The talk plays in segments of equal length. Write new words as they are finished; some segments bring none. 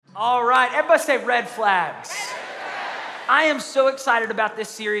All right, everybody say red flags. I am so excited about this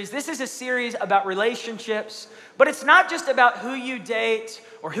series. This is a series about relationships, but it's not just about who you date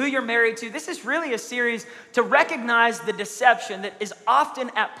or who you're married to. This is really a series to recognize the deception that is often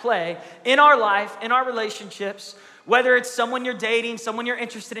at play in our life, in our relationships, whether it's someone you're dating, someone you're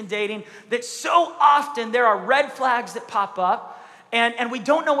interested in dating, that so often there are red flags that pop up. And we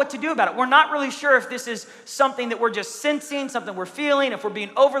don't know what to do about it. We're not really sure if this is something that we're just sensing, something we're feeling, if we're being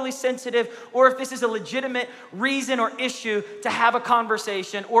overly sensitive, or if this is a legitimate reason or issue to have a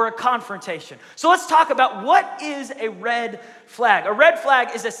conversation or a confrontation. So let's talk about what is a red flag. A red flag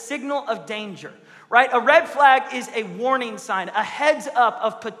is a signal of danger, right? A red flag is a warning sign, a heads up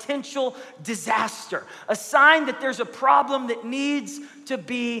of potential disaster, a sign that there's a problem that needs to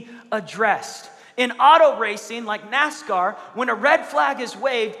be addressed. In auto racing, like NASCAR, when a red flag is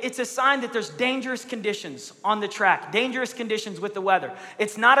waved, it's a sign that there's dangerous conditions on the track, dangerous conditions with the weather.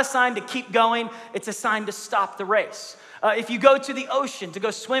 It's not a sign to keep going, it's a sign to stop the race. If you go to the ocean to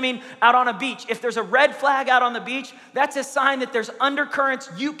go swimming out on a beach, if there's a red flag out on the beach, that's a sign that there's undercurrents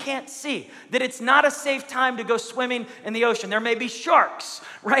you can't see, that it's not a safe time to go swimming in the ocean. There may be sharks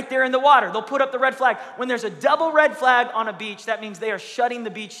right there in the water. They'll put up the red flag. When there's a double red flag on a beach, that means they are shutting the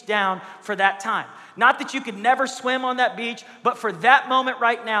beach down for that time. Not that you could never swim on that beach, but for that moment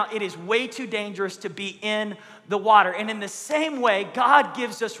right now, it is way too dangerous to be in the water. And in the same way, God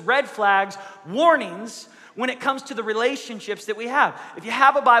gives us red flags, warnings, when it comes to the relationships that we have. If you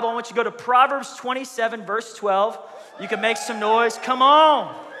have a Bible, I want you to go to Proverbs 27, verse 12. You can make some noise. Come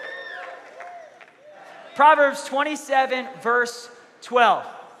on. Proverbs 27, verse 12.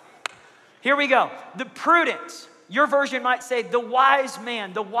 Here we go. The prudent, your version might say the wise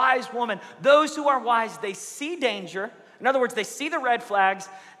man, the wise woman. Those who are wise, they see danger. In other words, they see the red flags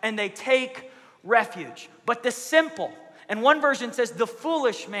and they take refuge. But the simple, and one version says the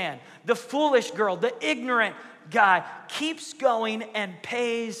foolish man, the foolish girl, the ignorant guy keeps going and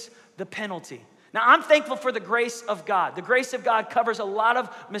pays the penalty. Now, I'm thankful for the grace of God. The grace of God covers a lot of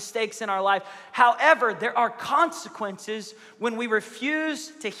mistakes in our life. However, there are consequences when we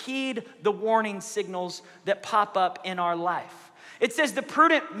refuse to heed the warning signals that pop up in our life. It says the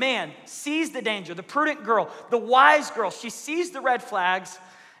prudent man sees the danger, the prudent girl, the wise girl, she sees the red flags,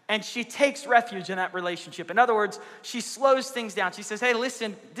 and she takes refuge in that relationship. In other words, she slows things down. She says, hey,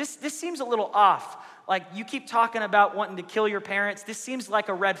 listen, this seems a little off. Like, you keep talking about wanting to kill your parents. This seems like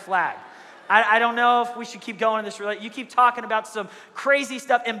a red flag. I don't know if we should keep going in this relationship. You keep talking about some crazy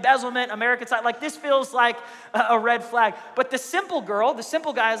stuff, embezzlement, American side. Like, this feels like a red flag. But the simple girl, the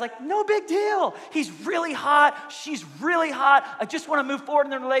simple guy is like, no big deal. He's really hot. She's really hot. I just want to move forward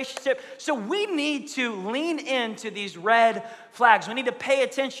in the relationship. So we need to lean into these red flags. We need to pay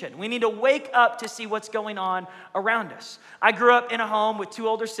attention. We need to wake up to see what's going on around us. I grew up in a home with two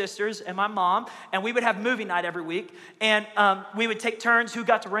older sisters and my mom, and we would have movie night every week, and we would take turns who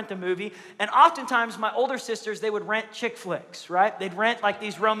got to rent the movie. And oftentimes, my older sisters, they would rent chick flicks, right? They'd rent like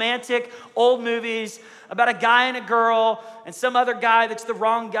these romantic old movies about a guy and a girl and some other guy that's the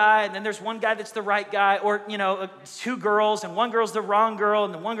wrong guy, and then there's one guy that's the right guy, or, you know, two girls, and one girl's the wrong girl,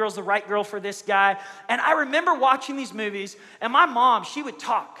 and then one girl's the right girl for this guy. And I remember watching these movies, and my mom, she would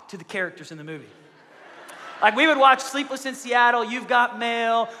talk to the characters in the movie. Like, we would watch Sleepless in Seattle, You've Got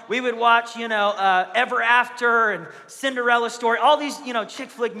Mail. We would watch, Ever After and Cinderella Story, all these,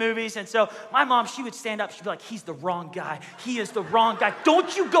 chick flick movies. And so my mom, she would stand up. She'd be like, he's the wrong guy. He is the wrong guy.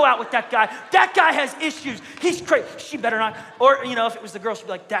 Don't you go out with that guy. That guy has issues. He's crazy. She better not. Or, if it was the girl, she'd be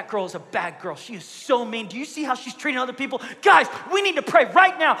like, that girl is a bad girl. She is so mean. Do you see how she's treating other people? Guys, we need to pray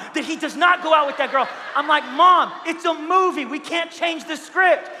right now that he does not go out with that girl. I'm like, Mom, it's a movie. We can't change the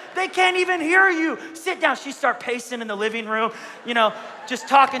script. They can't even hear you. Sit down. She start pacing in the living room, just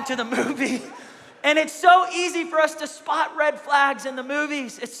talking to the movie. And it's so easy for us to spot red flags in the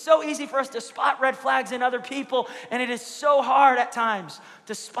movies. It's so easy for us to spot red flags in other people. And it is so hard at times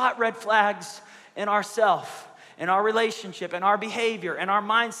to spot red flags in ourselves, in our relationship, in our behavior, in our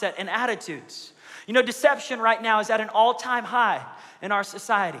mindset, and attitudes. Deception right now is at an all-time high in our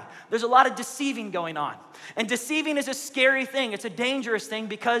society. There's a lot of deceiving going on. And deceiving is a scary thing. It's a dangerous thing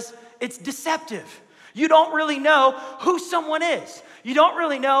because it's deceptive. You don't really know who someone is. You don't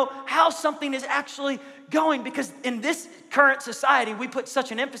really know how something is actually going, because in this current society, we put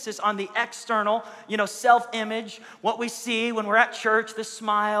such an emphasis on the external, self-image, what we see when we're at church, the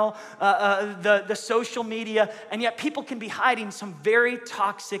smile, the social media, and yet people can be hiding some very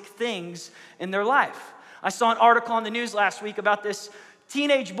toxic things in their life. I saw an article on the news last week about this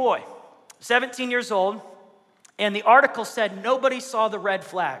teenage boy, 17 years old, and the article said nobody saw the red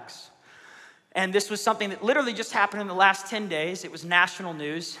flags. And this was something that literally just happened in the last 10 days. It was national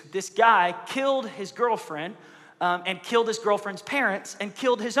news. This guy killed his girlfriend and killed his girlfriend's parents and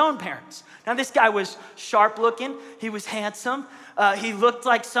killed his own parents. Now, this guy was sharp looking. He was handsome. He looked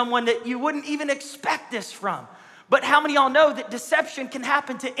like someone that you wouldn't even expect this from. But how many of y'all know that deception can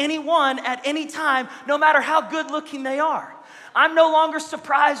happen to anyone at any time, no matter how good looking they are? I'm no longer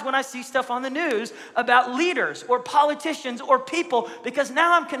surprised when I see stuff on the news about leaders or politicians or people, because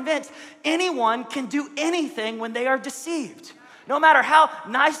now I'm convinced anyone can do anything when they are deceived. No matter how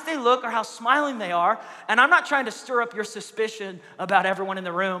nice they look or how smiling they are. And I'm not trying to stir up your suspicion about everyone in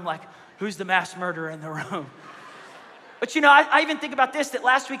the room, like who's the mass murderer in the room. But you know, I even think about this, that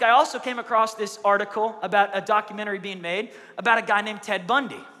last week I also came across this article about a documentary being made about a guy named Ted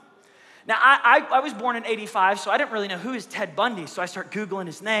Bundy. Now, I was born in 85, so I didn't really know who is Ted Bundy. So I start Googling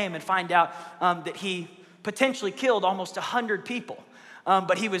his name and find out that he potentially killed almost 100 people.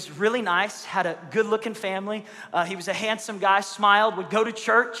 But he was really nice, had a good-looking family. He was a handsome guy, smiled, would go to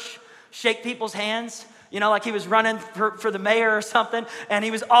church, shake people's hands, you know, like he was running for the mayor or something. And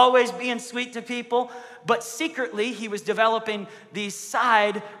he was always being sweet to people. But secretly, he was developing these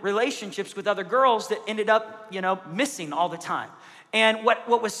side relationships with other girls that ended up, you know, missing all the time. And what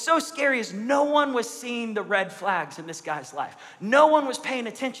was so scary is no one was seeing the red flags in this guy's life. No one was paying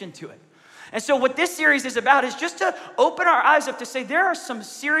attention to it. And so what this series is about is just to open our eyes up to say there are some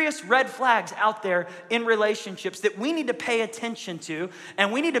serious red flags out there in relationships that we need to pay attention to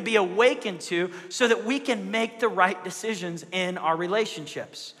and we need to be awakened to so that we can make the right decisions in our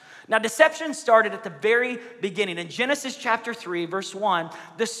relationships. Now, deception started at the very beginning. In Genesis chapter 3, verse 1,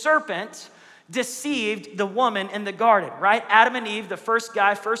 the serpent deceived the woman in the garden, right? Adam and Eve, the first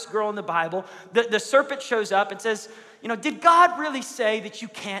guy, first girl in the Bible. The serpent shows up and says, you know, did God really say that you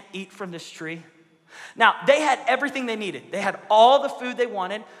can't eat from this tree? Now, they had everything they needed. They had all the food they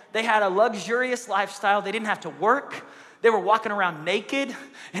wanted. They had a luxurious lifestyle. They didn't have to work. They were walking around naked,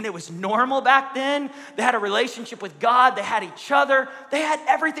 and it was normal back then. They had a relationship with God. They had each other. They had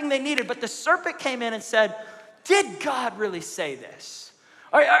everything they needed. But the serpent came in and said, did God really say this?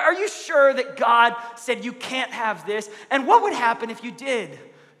 Are you sure that God said you can't have this? And what would happen if you did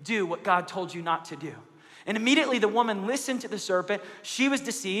do what God told you not to do? And immediately the woman listened to the serpent. She was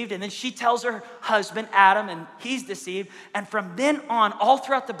deceived, and then she tells her husband, Adam, and he's deceived. And from then on, all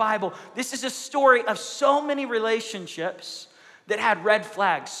throughout the Bible, this is a story of so many relationships that had red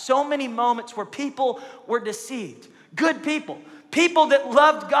flags. So many moments where people were deceived. Good people. People that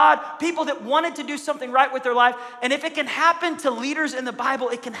loved God, people that wanted to do something right with their life. And if it can happen to leaders in the Bible,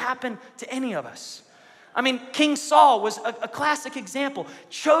 it can happen to any of us. I mean, King Saul was a classic example,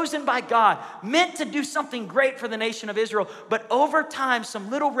 chosen by God, meant to do something great for the nation of Israel. But over time, some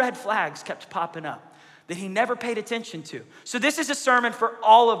little red flags kept popping up that he never paid attention to. So this is a sermon for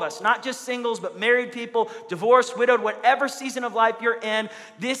all of us, not just singles, but married people, divorced, widowed, whatever season of life you're in.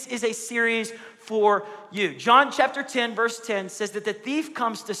 This is a series for you. John chapter 10, verse 10 says that the thief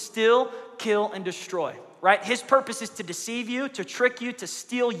comes to steal, kill, and destroy, right? His purpose is to deceive you, to trick you, to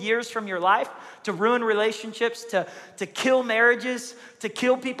steal years from your life, to ruin relationships, to kill marriages, to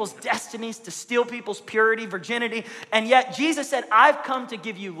kill people's destinies, to steal people's purity, virginity. And yet Jesus said, I've come to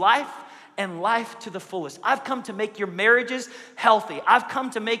give you life and life to the fullest. I've come to make your marriages healthy. I've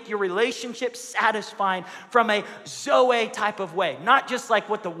come to make your relationships satisfying from a Zoe type of way. Not just like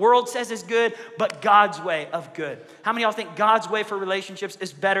what the world says is good, but God's way of good. How many of y'all think God's way for relationships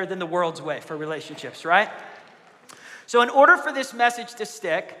is better than the world's way for relationships, right? So in order for this message to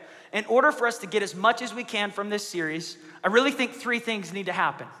stick, in order for us to get as much as we can from this series, I really think three things need to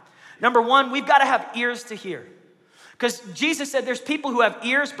happen. Number one, we've got to have ears to hear. Because Jesus said there's people who have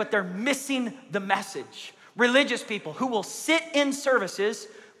ears, but they're missing the message. Religious people who will sit in services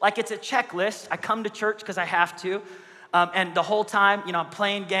like it's a checklist. I come to church because I have to. And the whole time, you know, I'm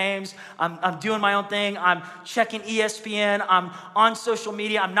playing games. I'm doing my own thing. I'm checking ESPN. I'm on social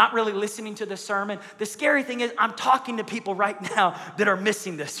media. I'm not really listening to the sermon. The scary thing is I'm talking to people right now that are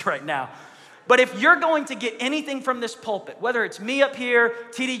missing this right now. But if you're going to get anything from this pulpit, whether it's me up here,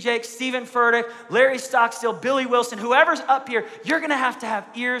 T.D. Jakes, Stephen Furtick, Larry Stockstill, Billy Wilson, whoever's up here, you're going to have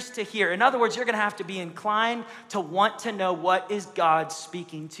ears to hear. In other words, you're going to have to be inclined to want to know what is God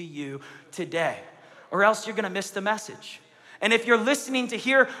speaking to you today, or else you're going to miss the message. And if you're listening to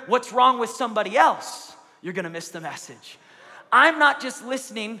hear what's wrong with somebody else, you're going to miss the message. I'm not just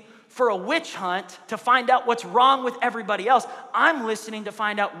listening for a witch hunt to find out what's wrong with everybody else. I'm listening to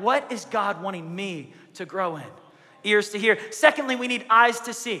find out what is God wanting me to grow in. Ears to hear. Secondly, we need eyes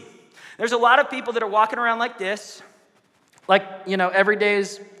to see. There's a lot of people that are walking around like this, like, you know, every day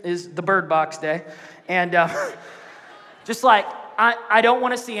is the Bird Box day. And just like, I don't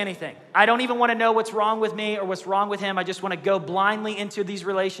want to see anything. I don't even want to know what's wrong with me or what's wrong with him. I just want to go blindly into these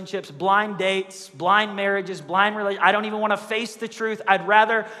relationships, blind dates, blind marriages, I don't even want to face the truth. I'd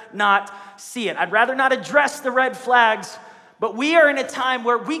rather not see it. I'd rather not address the red flags. But we are in a time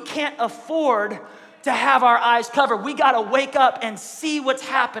where we can't afford to have our eyes covered. We got to wake up and see what's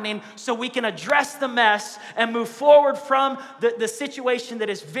happening so we can address the mess and move forward from the situation that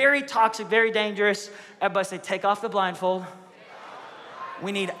is very toxic, very dangerous. Everybody say, take off the blindfold.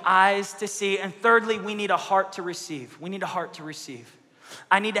 We need eyes to see. And thirdly, we need a heart to receive. We need a heart to receive.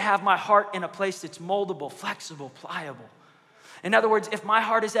 I need to have my heart in a place that's moldable, flexible, pliable. In other words, if my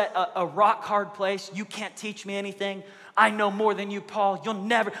heart is at a rock hard place, you can't teach me anything. I know more than you, Paul.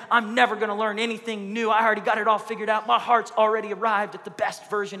 I'm never going to learn anything new. I already got it all figured out. My heart's already arrived at the best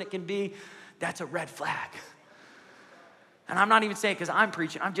version it can be. That's a red flag. And I'm not even saying because I'm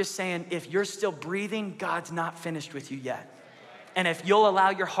preaching. I'm just saying if you're still breathing, God's not finished with you yet. And if you'll allow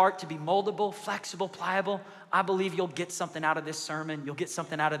your heart to be moldable, flexible, pliable, I believe you'll get something out of this sermon. You'll get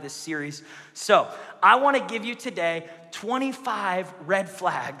something out of this series. So I want to give you today 25 red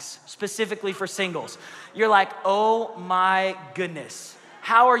flags specifically for singles. You're like, oh my goodness.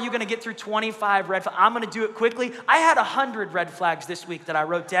 How are you going to get through 25 red flags? I'm going to do it quickly. I had 100 red flags this week that I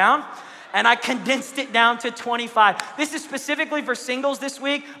wrote down, and I condensed it down to 25. This is specifically for singles this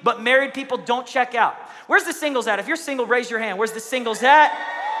week, but married people, don't check out. Where's the singles at? If you're single, raise your hand. Where's the singles at?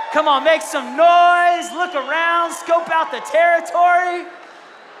 Come on, make some noise, look around, scope out the territory.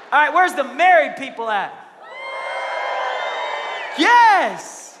 All right, where's the married people at?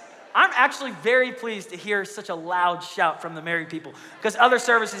 Yes! I'm actually very pleased to hear such a loud shout from the married people, because other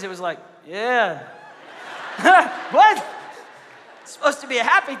services, it was like, yeah. What? It's supposed to be a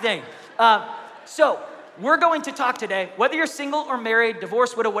happy thing. So we're going to talk today, whether you're single or married,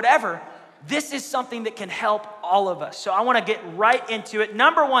 divorced, widow, whatever, this is something that can help all of us. So I want to get right into it.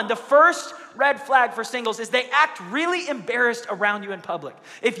 Number one, the first red flag for singles is they act really embarrassed around you in public.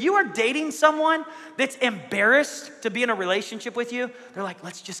 If you are dating someone that's embarrassed to be in a relationship with you, they're like,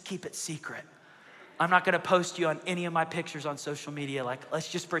 let's just keep it secret. I'm not going to post you on any of my pictures on social media. Like, let's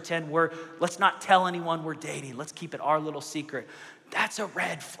just pretend let's not tell anyone we're dating. Let's keep it our little secret. That's a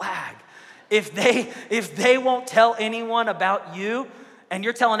red flag. If they won't tell anyone about you, and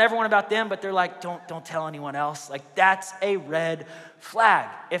you're telling everyone about them, but they're like, don't tell anyone else. Like, that's a red flag.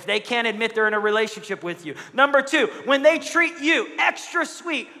 If they can't admit they're in a relationship with you. Number two, when they treat you extra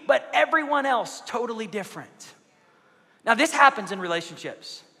sweet, but everyone else totally different. Now, this happens in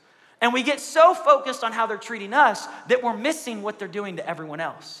relationships. And we get so focused on how they're treating us that we're missing what they're doing to everyone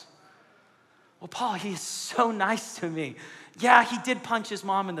else. Well, Paul, he is so nice to me. Yeah, he did punch his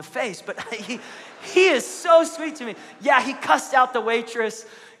mom in the face, but he is so sweet to me. Yeah, he cussed out the waitress.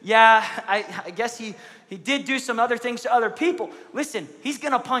 Yeah, I guess he did do some other things to other people. Listen, he's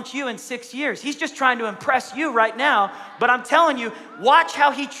going to punch you in 6 years. He's just trying to impress you right now. But I'm telling you, watch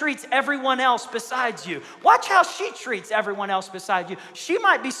how he treats everyone else besides you. Watch how she treats everyone else besides you. She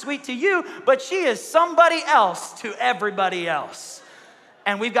might be sweet to you, but she is somebody else to everybody else.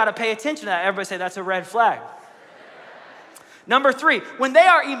 And we've got to pay attention to that. Everybody say that's a red flag. Number three, when they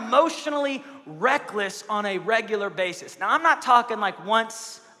are emotionally reckless on a regular basis. Now, I'm not talking like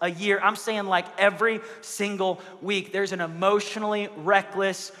once a year. I'm saying like every single week. There's an emotionally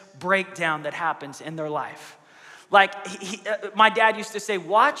reckless breakdown that happens in their life. Like my dad used to say,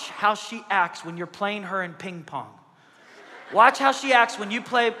 watch how she acts when you're playing her in ping pong. Watch how she acts when you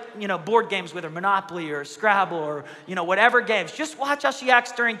play, board games with her, Monopoly or Scrabble or, whatever games. Just watch how she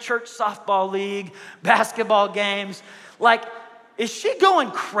acts during church softball league, basketball games. Like, is she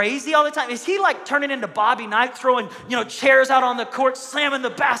going crazy all the time? Is he like turning into Bobby Knight, throwing, chairs out on the court, slamming the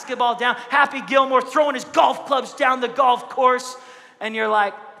basketball down? Happy Gilmore throwing his golf clubs down the golf course. And you're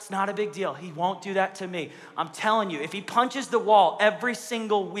like, it's not a big deal. He won't do that to me. I'm telling you, if he punches the wall every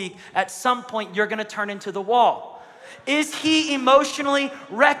single week, at some point you're going to turn into the wall. Is he emotionally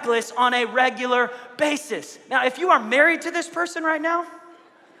reckless on a regular basis? Now, if you are married to this person right now,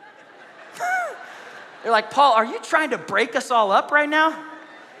 they're like, Paul, are you trying to break us all up right now?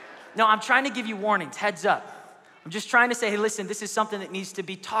 No, I'm trying to give you warnings, heads up. I'm just trying to say, hey, listen, this is something that needs to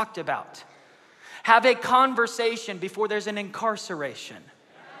be talked about. Have a conversation before there's an incarceration.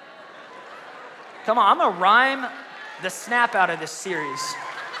 Come on, I'm gonna rhyme the snap out of this series.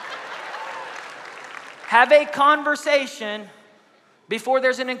 Have a conversation before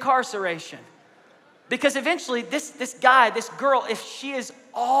there's an incarceration. Because eventually this guy, this girl, if she is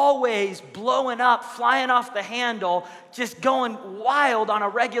always blowing up, flying off the handle, just going wild on a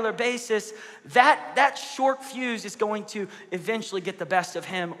regular basis, that short fuse is going to eventually get the best of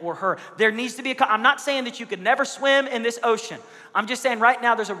him or her. There needs to be I'm not saying that you could never swim in this ocean. I'm just saying right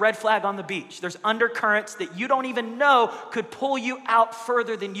now there's a red flag on the beach. There's undercurrents that you don't even know could pull you out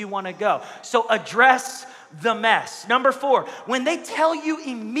further than you want to go. So address the mess. Number 4, when they tell you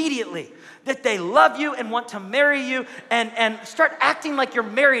immediately that they love you and want to marry you and start acting like you're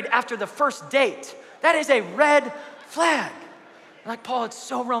married after the first date, that is a red flag. Like, Paul, it's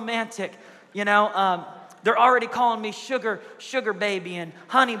so romantic. You know, they're already calling me sugar baby and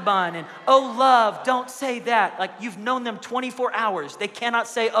honey bun and oh love, don't say that. Like, you've known them 24 hours. They cannot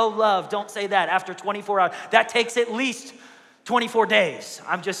say oh love, don't say that after 24 hours. That takes at least 24 days.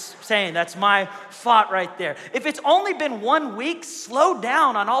 I'm just saying, that's my thought right there. If it's only been 1 week, slow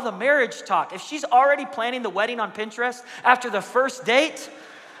down on all the marriage talk. If she's already planning the wedding on Pinterest after the first date,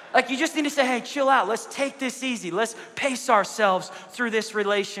 like, you just need to say, hey, chill out. Let's take this easy. Let's pace ourselves through this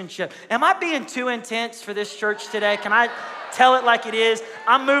relationship. Am I being too intense for this church today? Can I tell it like it is?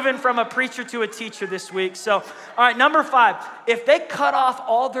 I'm moving from a preacher to a teacher this week. So, all right, number 5, if they cut off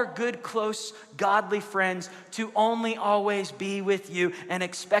all their good, close, godly friends to only always be with you and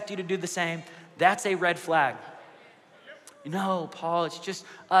expect you to do the same, that's a red flag. No, Paul, it's just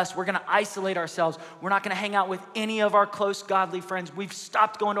us. We're going to isolate ourselves. We're not going to hang out with any of our close godly friends. We've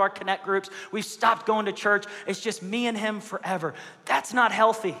stopped going to our connect groups. We've stopped going to church. It's just me and him forever. That's not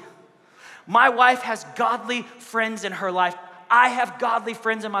healthy. My wife has godly friends in her life. I have godly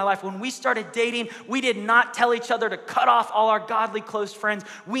friends in my life. When we started dating, we did not tell each other to cut off all our godly close friends.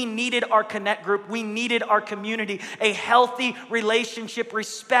 We needed our connect group. We needed our community. A healthy relationship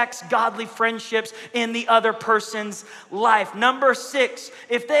respects godly friendships in the other person's life. Number 6,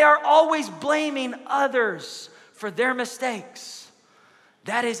 if they are always blaming others for their mistakes,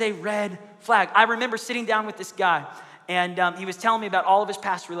 that is a red flag. I remember sitting down with this guy, and he was telling me about all of his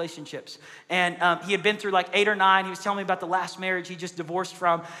past relationships. And he had been through like 8 or 9. He was telling me about the last marriage he just divorced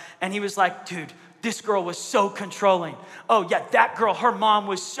from. And he was like, dude, this girl was so controlling. Oh yeah, that girl, her mom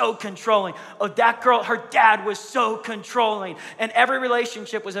was so controlling. Oh, that girl, her dad was so controlling. And every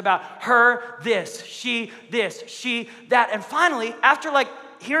relationship was about her this, she that. And finally, after like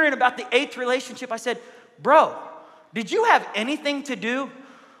hearing about the 8th relationship, I said, bro, did you have anything to do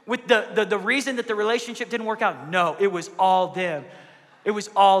with the reason that the relationship didn't work out? No, it was all them. It was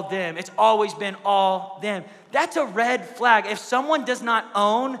all them. It's always been all them. That's a red flag. If someone does not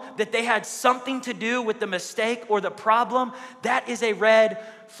own that they had something to do with the mistake or the problem, that is a red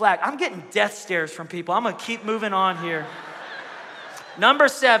flag. I'm getting death stares from people. I'm going to keep moving on here. Number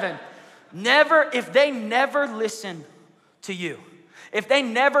 7, if they never listen to you, if they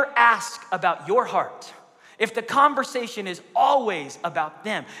never ask about your heart, if the conversation is always about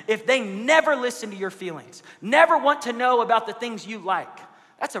them, if they never listen to your feelings, never want to know about the things you like,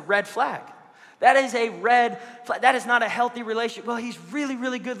 that's a red flag. That is a red flag. That is not a healthy relationship. Well, he's really,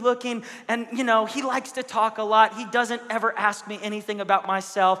 really good looking, and he likes to talk a lot. He doesn't ever ask me anything about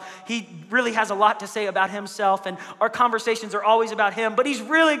myself. He really has a lot to say about himself, and our conversations are always about him, but he's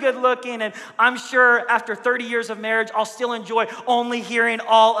really good looking, and I'm sure after 30 years of marriage, I'll still enjoy only hearing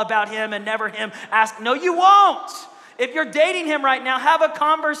all about him and never him ask. No, you won't. If you're dating him right now, have a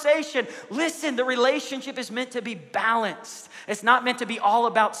conversation. Listen, the relationship is meant to be balanced. It's not meant to be all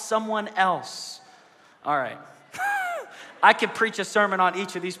about someone else. All right. I could preach a sermon on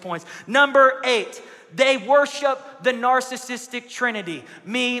each of these points. Number 8, they worship the narcissistic trinity,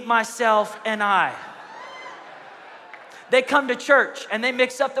 me, myself, and I. They come to church and they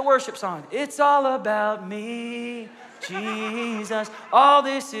mix up the worship song. It's all about me, Jesus. All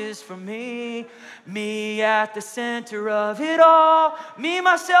this is for me. Me at the center of it all. Me,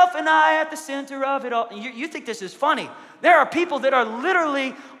 myself, and I at the center of it all. And you think this is funny. There are people that are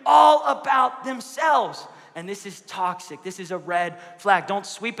literally all about themselves. And this is toxic. This is a red flag. Don't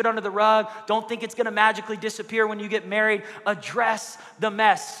sweep it under the rug. Don't think it's going to magically disappear when you get married. Address the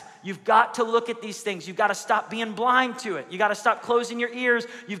mess. You've got to look at these things. You've got to stop being blind to it. You've got to stop closing your ears.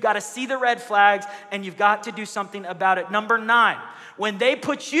 You've got to see the red flags, and you've got to do something about it. Number 9, when they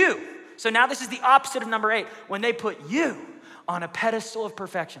put you, so now this is the opposite of number 8, when they put you on a pedestal of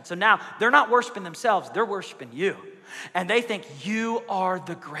perfection. So now they're not worshiping themselves, they're worshiping you. And they think you are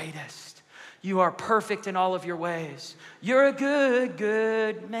the greatest. You are perfect in all of your ways. You're a good,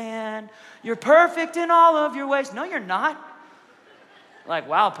 good man. You're perfect in all of your ways. No, you're not. Like,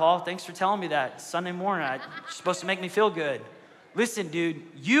 wow, Paul, thanks for telling me that. It's Sunday morning, you're supposed to make me feel good. Listen, dude,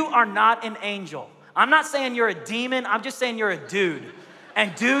 you are not an angel. I'm not saying you're a demon. I'm just saying you're a dude.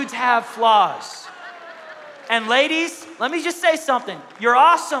 And dudes have flaws. And ladies, let me just say something. You're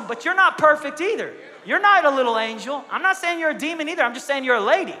awesome, but you're not perfect either. You're not a little angel. I'm not saying you're a demon either. I'm just saying you're a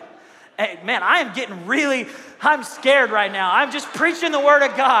lady. Hey, man, I'm scared right now. I'm just preaching the word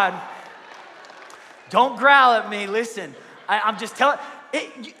of God. Don't growl at me. Listen, I'm just telling,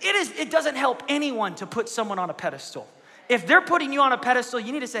 it doesn't help anyone to put someone on a pedestal. If they're putting you on a pedestal,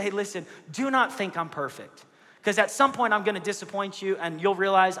 you need to say, hey, listen, do not think I'm perfect. Because at some point I'm going to disappoint you and you'll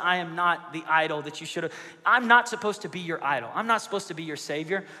realize I am not the idol that you should have. I'm not supposed to be your idol. I'm not supposed to be your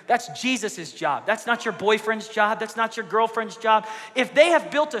savior. That's Jesus's job. That's not your boyfriend's job. That's not your girlfriend's job. If they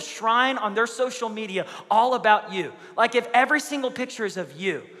have built a shrine on their social media all about you, like if every single picture is of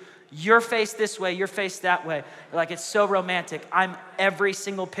you, your face this way, your face that way, like it's so romantic. I'm every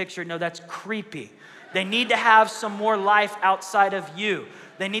single picture. No, that's creepy. They need to have some more life outside of you.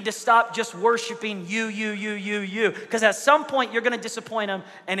 They need to stop just worshiping you. Because at some point, you're going to disappoint them,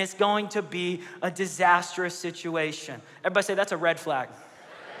 and it's going to be a disastrous situation. Everybody say, that's a red flag.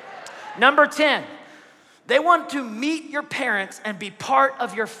 Number 10, they want to meet your parents and be part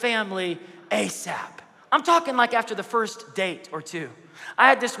of your family ASAP. I'm talking like after the first date or two. I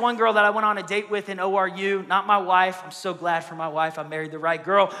had this one girl that I went on a date with in ORU, not my wife. I'm so glad for my wife. I married the right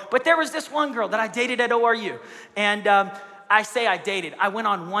girl. But there was this one girl that I dated at ORU. And I went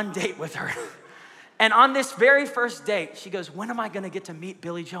on one date with her. And on this very first date, she goes, when am I going to get to meet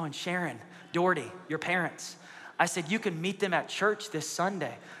Billy Joe and Sharon Doherty, your parents? I said, you can meet them at church this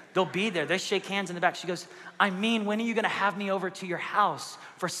Sunday. They'll be there. They shake hands in the back. She goes, when are you going to have me over to your house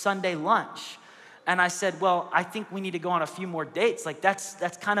for Sunday lunch? And I said, well, I think we need to go on a few more dates. Like that's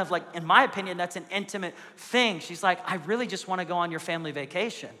kind of like, in my opinion, that's an intimate thing. She's like, I really just want to go on your family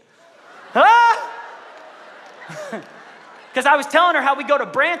vacation. Because I was telling her how we go to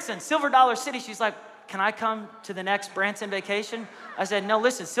Branson, Silver Dollar City. She's like, can I come to the next Branson vacation? I said, no,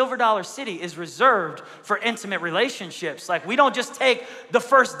 listen, Silver Dollar City is reserved for intimate relationships. Like we don't just take the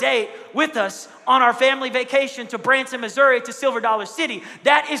first date with us on our family vacation to Branson, Missouri to Silver Dollar City.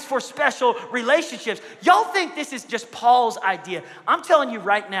 That is for special relationships. Y'all think this is just Paul's idea. I'm telling you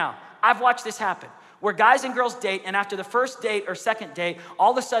right now, I've watched this happen. Where guys and girls date, and after the first date or second date,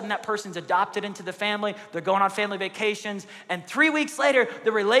 all of a sudden that person's adopted into the family, they're going on family vacations, and 3 weeks later,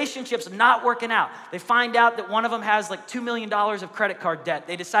 the relationship's not working out. They find out that one of them has like $2 million of credit card debt.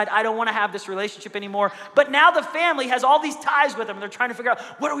 They decide, I don't want to have this relationship anymore, but now the family has all these ties with them, and they're trying to figure out,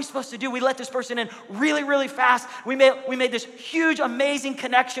 what are we supposed to do? We let this person in really, really fast. We made this huge, amazing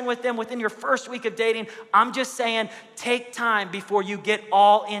connection with them within your first week of dating. I'm just saying, take time before you get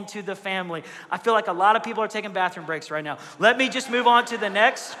all into the family. I feel like a lot of people are taking bathroom breaks right now. Let me just move on to the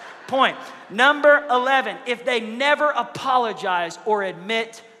next point. Number 11, if they never apologize or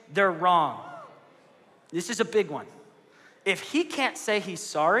admit they're wrong. This is a big one. If he can't say he's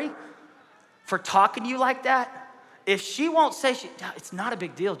sorry for talking to you like that, if she won't say, it's not a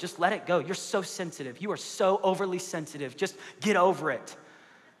big deal, just let it go. You're so sensitive. You are so overly sensitive. Just get over it.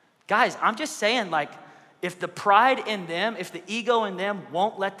 Guys, I'm just saying, like, if the pride in them, if the ego in them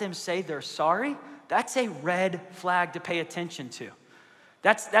won't let them say they're sorry, that's a red flag to pay attention to.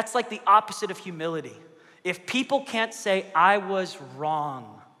 That's like the opposite of humility. If people can't say, I was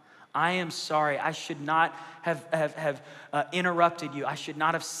wrong, I am sorry, I should not have interrupted you, I should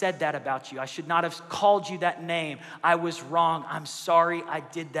not have said that about you, I should not have called you that name, I was wrong, I'm sorry I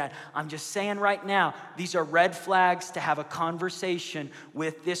did that. I'm just saying right now, these are red flags to have a conversation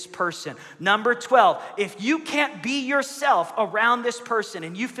with this person. Number 12, if you can't be yourself around this person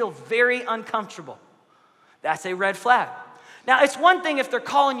and you feel very uncomfortable, that's a red flag. Now, it's one thing if they're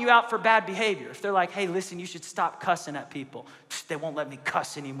calling you out for bad behavior. If they're like, hey, listen, you should stop cussing at people. They won't let me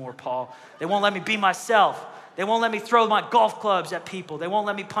cuss anymore, Paul. They won't let me be myself. They won't let me throw my golf clubs at people. They won't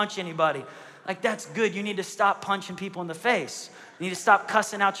let me punch anybody. Like, that's good. You need to stop punching people in the face. You need to stop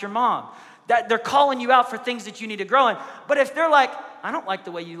cussing out your mom. That they're calling you out for things that you need to grow in. But if they're like, I don't like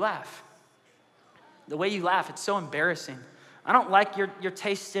the way you laugh. The way you laugh, it's so embarrassing. I don't like your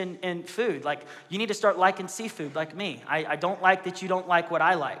taste in food. Like, you need to start liking seafood like me. I don't like that you don't like what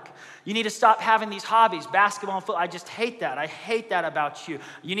I like. You need to stop having these hobbies, basketball and football. I just hate that. I hate that about you.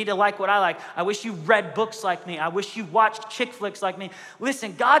 You need to like what I like. I wish you read books like me. I wish you watched chick flicks like me.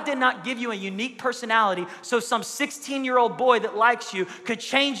 Listen, God did not give you a unique personality so some 16-year-old boy that likes you could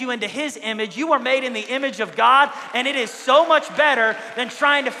change you into his image. You are made in the image of God, and it is so much better than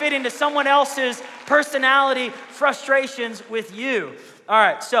trying to fit into someone else's personality frustrations with you. All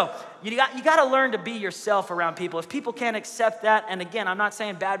right, so you got to learn to be yourself around people. If people can't accept that, and again, I'm not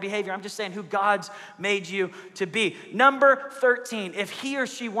saying bad behavior, I'm just saying who God's made you to be. Number 13, if he or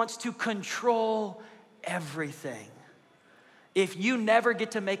she wants to control everything. if you never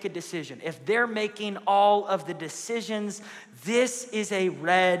get to make a decision, if they're making all of the decisions, this is a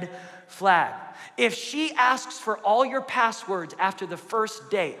red flag. If she asks for all your passwords after the first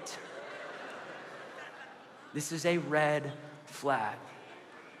date, this is a red flag.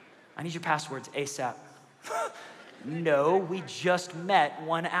 I need your passwords ASAP. No, we just met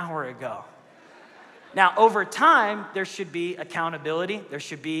 1 hour ago. Now, over time, there should be accountability. There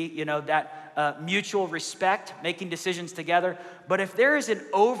should be, that mutual respect, making decisions together. But if there is an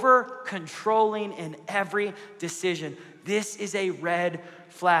over-controlling in every decision, this is a red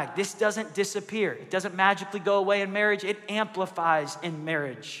flag. This doesn't disappear. It doesn't magically go away in marriage. It amplifies in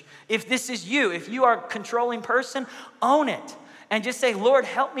marriage. If this is you, if you are a controlling person, own it. And just say, Lord,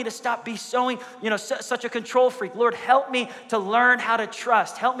 help me to stop being such a control freak. Lord, help me to learn how to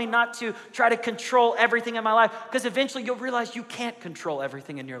trust. Help me not to try to control everything in my life, because eventually you'll realize you can't control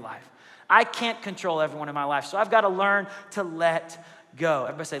everything in your life. I can't control everyone in my life, so I've got to learn to let go.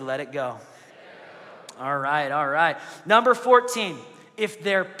 Everybody say, let it go. All right. Number 14, if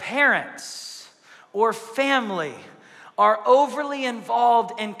their parents or family are overly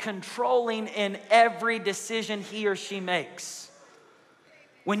involved in controlling in every decision he or she makes.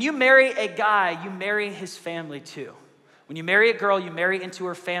 When you marry a guy, you marry his family too. When you marry a girl, you marry into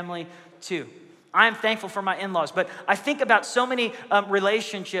her family too. I am thankful for my in-laws, but I think about so many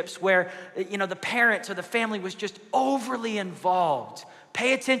relationships where, the parents or the family was just overly involved.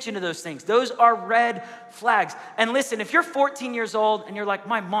 Pay attention to those things. Those are red flags. And listen, if you're 14 years old and you're like,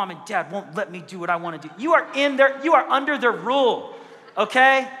 my mom and dad won't let me do what I want to do, you are under their rule,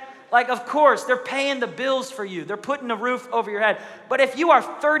 okay? Like, of course, they're paying the bills for you. They're putting a roof over your head. But if you are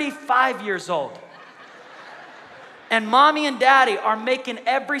 35 years old and mommy and daddy are making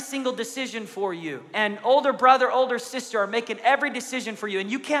every single decision for you, and older brother, older sister are making every decision for you,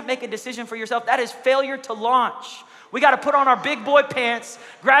 and you can't make a decision for yourself, that is failure to launch. We got to put on our big boy pants,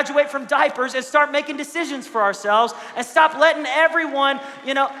 graduate from diapers, and start making decisions for ourselves, and stop letting everyone,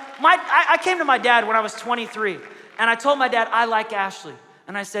 I came to my dad when I was 23, and I told my dad, I like Ashley.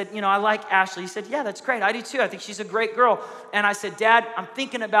 And I said, I like Ashley. He said, yeah, that's great. I do too. I think she's a great girl. And I said, Dad, I'm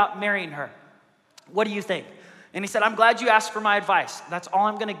thinking about marrying her. What do you think? And he said, I'm glad you asked for my advice. That's all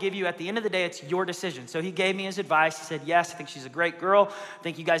I'm going to give you. At the end of the day, it's your decision. So he gave me his advice. He said, yes, I think she's a great girl. I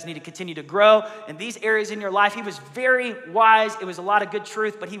think you guys need to continue to grow in these areas in your life. He was very wise. It was a lot of good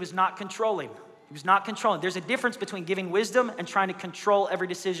truth, but he was not controlling. He was not controlling. There's a difference between giving wisdom and trying to control every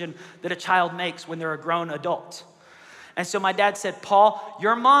decision that a child makes when they're a grown adult. And so my dad said, Paul,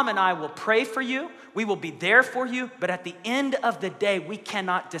 your mom and I will pray for you. We will be there for you. But at the end of the day, we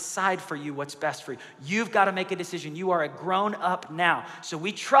cannot decide for you what's best for you. You've got to make a decision. You are a grown up now. So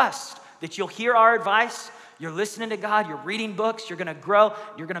we trust that you'll hear our advice. You're listening to God. You're reading books. You're going to grow.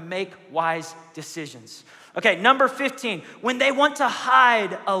 You're going to make wise decisions. Okay, number 15, when they want to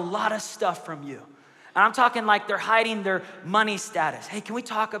hide a lot of stuff from you. And I'm talking like they're hiding their money status. Hey, can we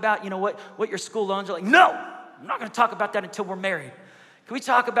talk about, what your school loans are like? No. I'm not going to talk about that until we're married. Can we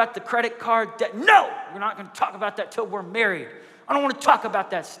talk about the credit card debt? No, we're not going to talk about that until we're married. I don't want to talk about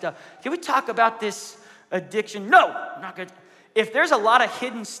that stuff. Can we talk about this addiction? No, I'm not going to. If there's a lot of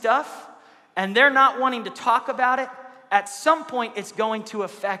hidden stuff and they're not wanting to talk about it, at some point it's going to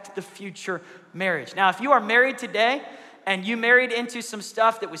affect the future marriage. Now, if you are married today and you married into some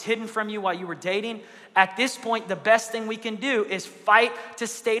stuff that was hidden from you while you were dating, at this point, the best thing we can do is fight to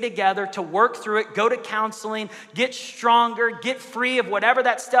stay together, to work through it, go to counseling, get stronger, get free of whatever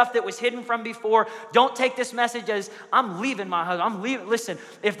that stuff that was hidden from before. Don't take this message as, I'm leaving my husband, I'm leaving. Listen,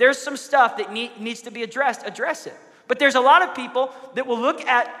 if there's some stuff that needs to be addressed, address it. But there's a lot of people that will look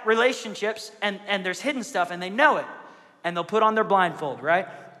at relationships and there's hidden stuff and they know it. And they'll put on their blindfold, right?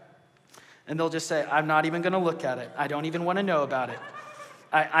 And they'll just say, I'm not even going to look at it. I don't even want to know about it.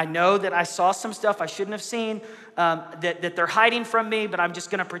 I know that I saw some stuff I shouldn't have seen, that they're hiding from me, but I'm just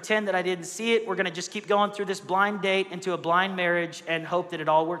going to pretend that I didn't see it. We're going to just keep going through this blind date into a blind marriage and hope that it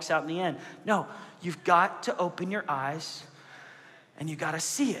all works out in the end. No, you've got to open your eyes and you got to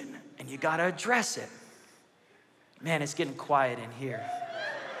see it and you got to address it. Man, it's getting quiet in here.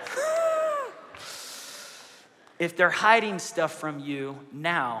 If they're hiding stuff from you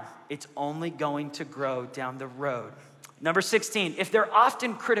now, it's only going to grow down the road. Number 16, if they're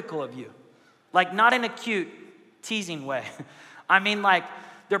often critical of you, like not in a cute, teasing way. I mean like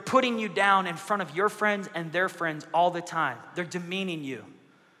they're putting you down in front of your friends and their friends all the time. They're demeaning you.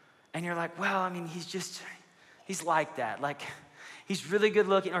 And you're like, well, I mean, he's like that. Like, he's really good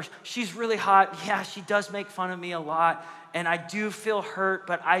looking, or she's really hot. Yeah, she does make fun of me a lot, and I do feel hurt,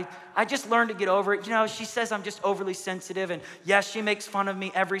 but I just learned to get over it. You know, she says I'm just overly sensitive, and yes, she makes fun of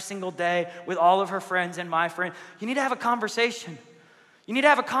me every single day with all of her friends and my friend. You need to have a conversation. You need to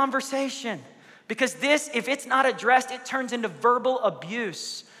have a conversation, because this, if it's not addressed, it turns into verbal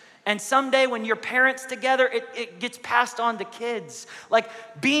abuse. And someday when you're parents together, it gets passed on to kids. Like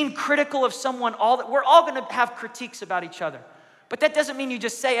being critical of someone, we're all gonna have critiques about each other. But that doesn't mean you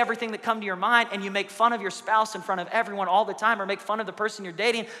just say everything that comes to your mind and you make fun of your spouse in front of everyone all the time, or make fun of the person you're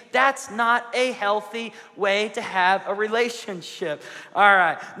dating. That's not a healthy way to have a relationship. All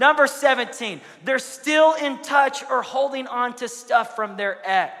right, number 17, they're still in touch or holding on to stuff from their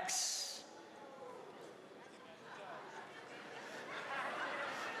ex.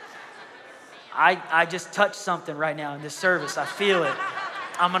 I just touched something right now in this service. I feel it.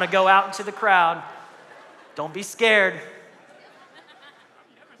 I'm gonna go out into the crowd. Don't be scared.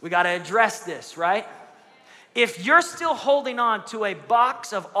 We gotta address this, right? If you're still holding on to a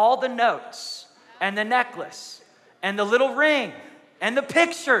box of all the notes and the necklace and the little ring and the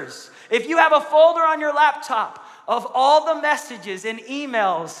pictures, if you have a folder on your laptop of all the messages and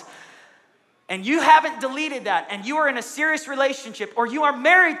emails, and you haven't deleted that, and you are in a serious relationship, or you are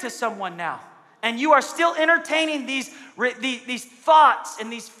married to someone now, and you are still entertaining these thoughts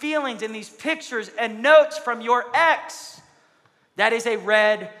and these feelings and these pictures and notes from your ex, that is a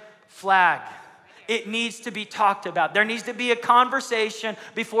red flag. It needs to be talked about. There needs to be a conversation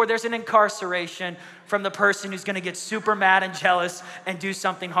before there's an incarceration from the person who's gonna get super mad and jealous and do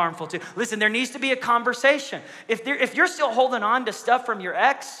something harmful to. Listen, there needs to be a conversation. If you're still holding on to stuff from your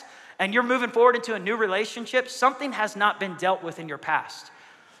ex and you're moving forward into a new relationship, something has not been dealt with in your past.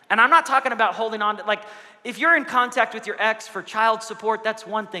 And I'm not talking about holding on to, like, if you're in contact with your ex for child support, that's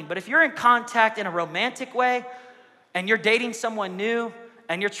one thing. But if you're in contact in a romantic way and you're dating someone new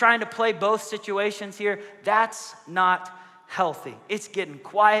and you're trying to play both situations here, that's not healthy. It's getting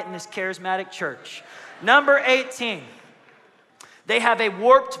quiet in this charismatic church. Number 18, they have a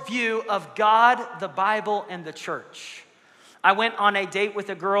warped view of God, the Bible, and the church. I went on a date with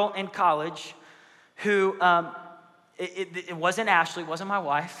a girl in college who, it wasn't Ashley, it wasn't my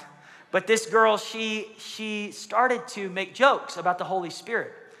wife, but this girl, she started to make jokes about the Holy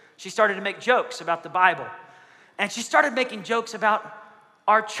Spirit. She started to make jokes about the Bible. And she started making jokes about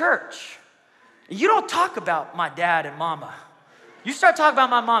our church. You don't talk about my dad and mama. You start talking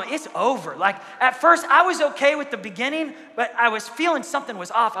about my mom, it's over. Like at first I was okay with the beginning, but I was feeling something was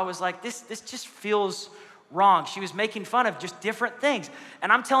off. I was like, this just feels wrong. She was making fun of just different things. And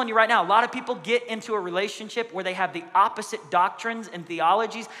I'm telling you right now, a lot of people get into a relationship where they have the opposite doctrines and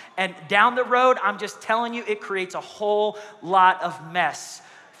theologies, and down the road, I'm just telling you, it creates a whole lot of mess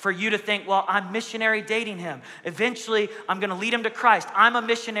for you to think, well, I'm missionary dating him. Eventually, I'm gonna lead him to Christ. I'm a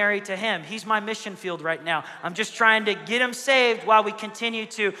missionary to him. He's my mission field right now. I'm just trying to get him saved while we continue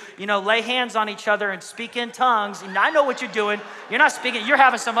to, lay hands on each other and speak in tongues. And I know what you're doing. You're not speaking, you're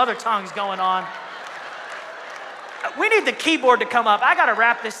having some other tongues going on. We need the keyboard to come up. I gotta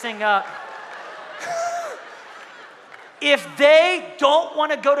wrap this thing up. If they don't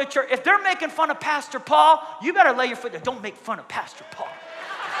wanna go to church, if they're making fun of Pastor Paul, you better lay your foot there. Don't make fun of Pastor Paul.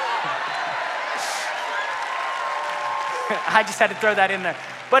 I just had to throw that in there.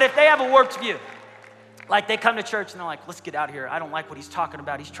 But if they have a warped view, like they come to church and they're like, let's get out of here. I don't like what he's talking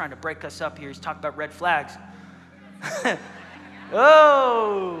about. He's trying to break us up here. He's talking about red flags.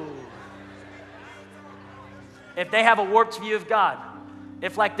 Oh. If they have a warped view of God,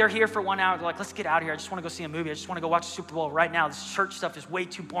 if like they're here for 1 hour, they're like, let's get out of here. I just want to go see a movie. I just want to go watch the Super Bowl right now. This church stuff is way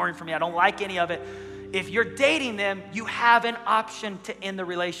too boring for me. I don't like any of it. If you're dating them, you have an option to end the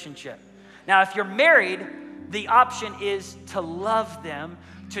relationship. Now, if you're married, the option is to love them,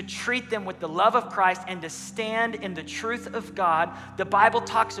 to treat them with the love of Christ, and to stand in the truth of God. The Bible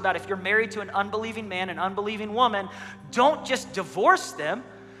talks about if you're married to an unbelieving man, an unbelieving woman, don't just divorce them,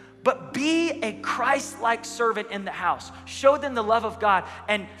 but be a Christ-like servant in the house. Show them the love of God.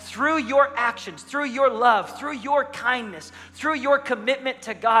 And through your actions, through your love, through your kindness, through your commitment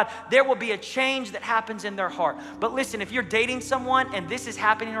to God, there will be a change that happens in their heart. But listen, if you're dating someone and this is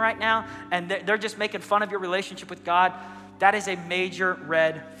happening right now and they're just making fun of your relationship with God, that is a major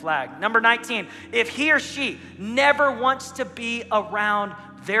red flag. Number 19, if he or she never wants to be around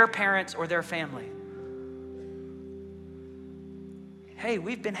their parents or their family. Hey,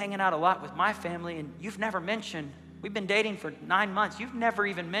 we've been hanging out a lot with my family and you've never mentioned, we've been dating for 9 months. You've never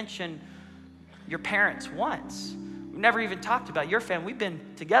even mentioned your parents once. We've never even talked about your family. We've been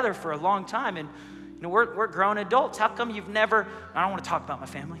together for a long time and we're grown adults. How come you've never, I don't want to talk about my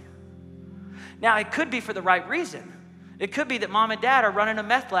family. Now, it could be for the right reason. It could be that mom and dad are running a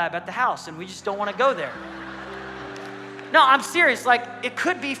meth lab at the house and we just don't want to go there. No, I'm serious. Like, it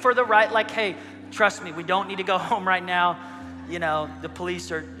could be for the right, like, hey, trust me, we don't need to go home right now. You know, the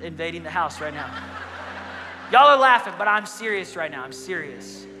police are invading the house right now. Y'all are laughing, but I'm serious right now. I'm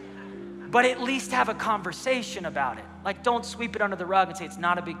serious. But at least have a conversation about it. Like, don't sweep it under the rug and say, it's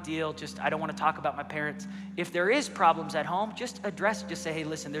not a big deal. Just, I don't want to talk about my parents. If there is problems at home, just address it. Just say, hey,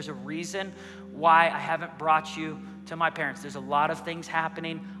 listen, there's a reason why I haven't brought you to my parents. There's a lot of things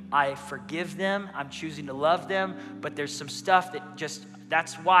happening. I forgive them. I'm choosing to love them. But there's some stuff that just,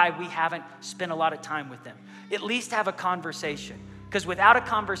 that's why we haven't spent a lot of time with them. At least have a conversation. Because without a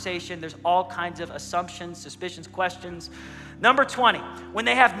conversation, there's all kinds of assumptions, suspicions, questions. Number 20, when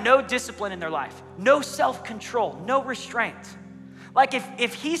they have no discipline in their life, no self-control, no restraint. Like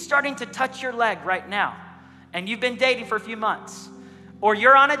if he's starting to touch your leg right now, and you've been dating for a few months, or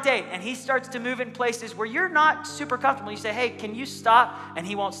you're on a date and he starts to move in places where you're not super comfortable, you say, hey, can you stop? And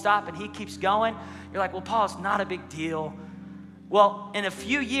he won't stop and he keeps going. You're like, well, Paul, it's not a big deal. Well, in a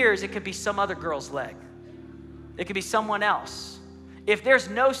few years, it could be some other girl's leg. It could be someone else. If there's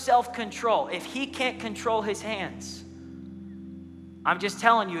no self-control, if he can't control his hands, I'm just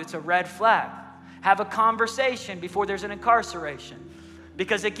telling you, it's a red flag. Have a conversation before there's an incarceration.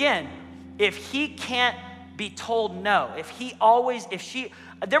 Because again, if he can't be told no,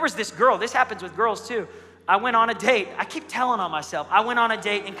 there was this girl, this happens with girls too. I went on a date. I keep telling on myself. I went on a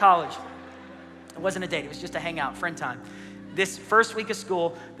date in college. It wasn't a date, it was just a hangout, friend time. This first week of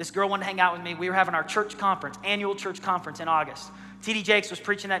school, this girl wanted to hang out with me. We were having our church conference, annual church conference in August. T.D. Jakes was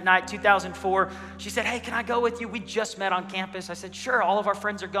preaching that night, 2004. She said, hey, can I go with you? We just met on campus. I said, sure, all of our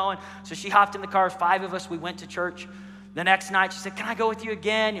friends are going. So she hopped in the car, 5 of us, we went to church. The next night, she said, can I go with you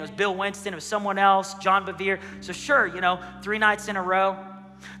again? It was Bill Winston, it was someone else, John Bevere. So sure, 3 nights in a row.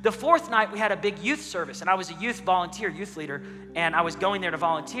 The 4th night, we had a big youth service, and I was a youth leader, and I was going there to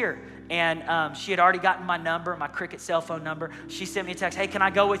volunteer. And she had already gotten my number, my Cricket cell phone number. She sent me a text, hey, can I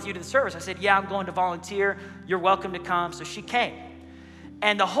go with you to the service? I said, yeah, I'm going to volunteer. You're welcome to come. So she came.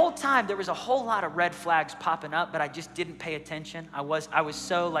 And the whole time, there was a whole lot of red flags popping up, but I just didn't pay attention. I was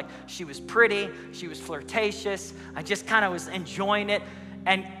so like, she was pretty, she was flirtatious. I just kind of was enjoying it.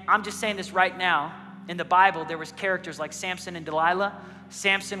 And I'm just saying this right now. In the Bible, there was characters like Samson and Delilah.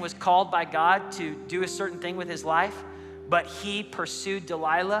 Samson was called by God to do a certain thing with his life, but he pursued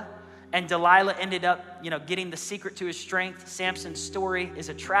Delilah. And Delilah ended up, getting the secret to his strength. Samson's story is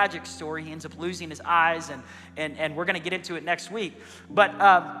a tragic story. He ends up losing his eyes, and we're going to get into it next week. But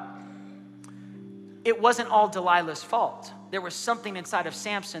it wasn't all Delilah's fault. There was something inside of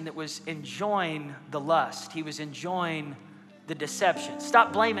Samson that was enjoying the lust. He was enjoying the deception.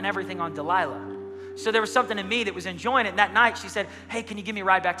 Stop blaming everything on Delilah. So there was something in me that was enjoying it. And that night she said, hey, can you give me a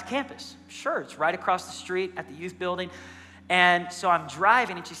ride back to campus? Sure, it's right across the street at the youth building. And so I'm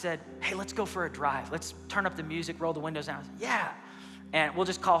driving, and she said, hey, let's go for a drive. Let's turn up the music, roll the windows down. I said, yeah. And we'll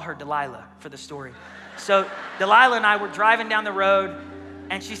just call her Delilah for the story. So Delilah and I were driving down the road,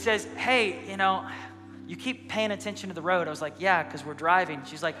 and she says, hey, you keep paying attention to the road. I was like, yeah, because we're driving.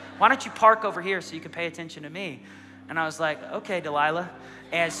 She's like, why don't you park over here so you can pay attention to me? And I was like, okay, Delilah.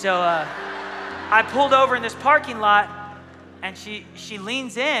 And so I pulled over in this parking lot, and she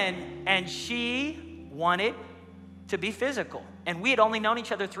leans in, and she wanted to be physical. And we had only known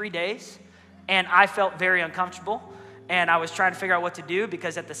each other 3 days, and I felt very uncomfortable, and I was trying to figure out what to do,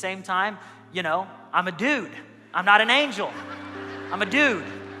 because at the same time, I'm a dude. I'm not an angel. I'm a dude.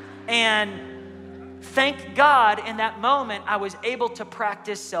 And thank God in that moment, I was able to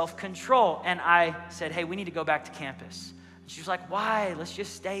practice self-control. And I said, hey, we need to go back to campus. And she was like, why? Let's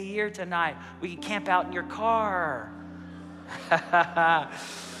just stay here tonight. We can camp out in your car.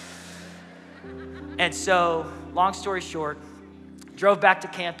 And so, long story short, drove back to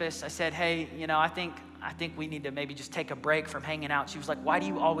campus. I said, hey, I think we need to maybe just take a break from hanging out. She was like, why do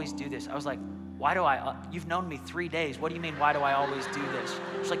you always do this? I was like, you've known me 3 days. What do you mean, why do I always do this?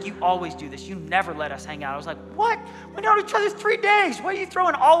 She's like, you always do this. You never let us hang out. I was like, what? We know each other 3 days. Why are you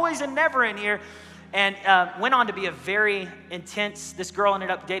throwing always and never in here? And went on to be a very intense, this girl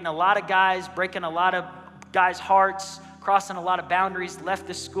ended up dating a lot of guys, breaking a lot of guys' hearts, crossing a lot of boundaries, left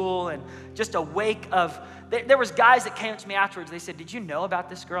the school, and just a wake of, there was guys that came to me afterwards. They said, did you know about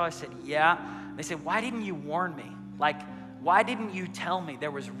this girl? I said, yeah. They said, why didn't you warn me? Like, why didn't you tell me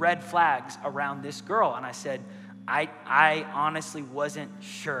there was red flags around this girl? And I said, I honestly wasn't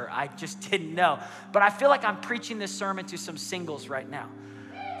sure. I just didn't know. But I feel like I'm preaching this sermon to some singles right now.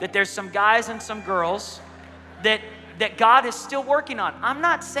 That there's some guys and some girls that God is still working on. I'm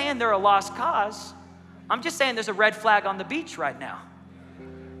not saying they're a lost cause. I'm just saying there's a red flag on the beach right now.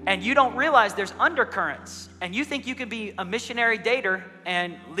 and you don't realize there's undercurrents, and you think you can be a missionary dater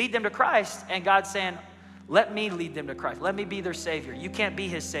and lead them to Christ, and God's saying, let me lead them to Christ. Let me be their Savior. You can't be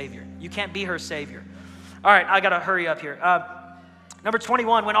his Savior. You can't be her Savior. All right, I got to hurry up here. Number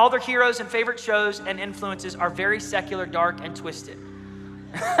 21, when all their heroes and favorite shows and influences are very secular, dark, and twisted.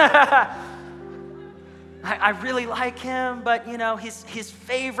 I really like him, but you know, his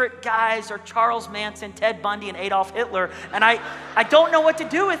favorite guys are Charles Manson, Ted Bundy, and Adolf Hitler, and I don't know what to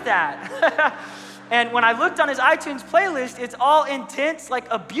do with that. And when I looked on his iTunes playlist, it's all intense, like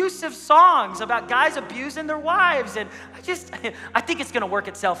abusive songs about guys abusing their wives, and I think it's gonna work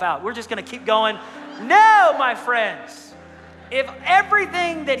itself out. We're just gonna keep going. No, my friends. If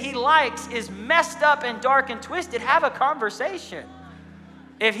everything that he likes is messed up and dark and twisted, have a conversation.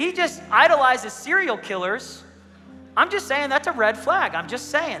 If he just idolizes serial killers, I'm just saying that's a red flag. I'm just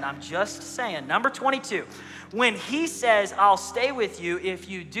saying. Number 22, when he says, I'll stay with you if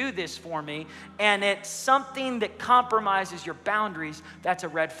you do this for me, and it's something that compromises your boundaries, that's a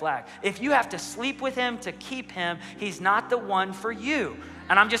red flag. If you have to sleep with him to keep him, he's not the one for you.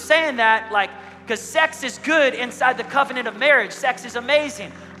 And I'm just saying that because sex is good inside the covenant of marriage. Sex is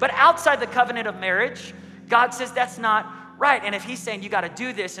amazing. But outside the covenant of marriage, God says that's not right. And if he's saying you got to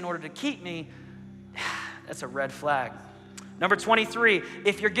do this in order to keep me, that's a red flag. Number 23,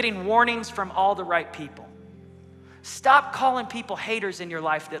 if you're getting warnings from all the right people, stop calling people haters in your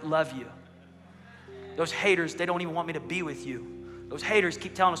life that love you. Those haters, they don't even want me to be with you. Those haters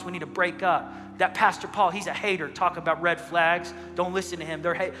keep telling us we need to break up. That Pastor Paul, he's a hater. Talk about red flags. Don't listen to him.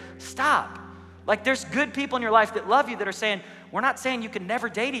 Stop. There's good people in your life that love you that are saying, we're not saying you can never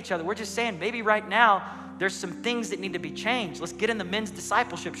date each other. We're just saying maybe right now there's some things that need to be changed. Let's get in the men's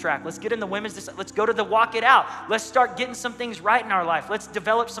discipleship track. Let's get in the women's, let's go to the walk it out. Let's start getting some things right in our life. Let's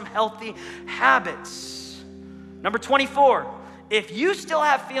develop some healthy habits. Number 24, if you still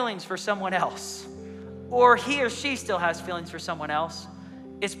have feelings for someone else, or he or she still has feelings for someone else,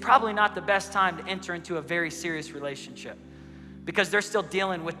 it's probably not the best time to enter into a very serious relationship, because they're still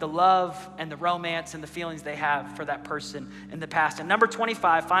dealing with the love and the romance and the feelings they have for that person in the past. And number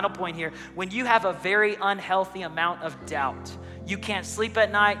 25, final point here, when you have a very unhealthy amount of doubt, you can't sleep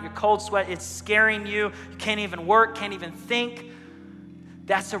at night, you're cold sweat, it's scaring you, you can't even work, can't even think,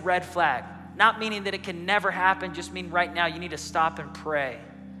 that's a red flag. Not meaning that it can never happen, just mean right now you need to stop and pray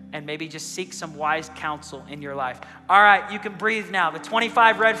and maybe just seek some wise counsel in your life. All right, you can breathe now. The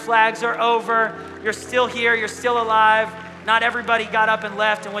 25 red flags are over. You're still here, you're still alive. Not everybody got up and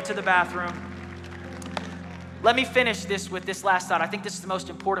left and went to the bathroom. Let me finish this with this last thought. I think this is the most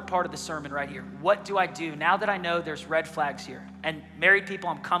important part of the sermon right here. What do I do now that I know there's red flags here? And married people,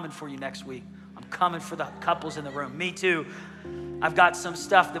 I'm coming for you next week. I'm coming for the couples in the room. Me too. I've got some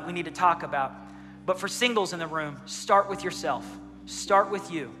stuff that we need to talk about. But for singles in the room, start with yourself. Start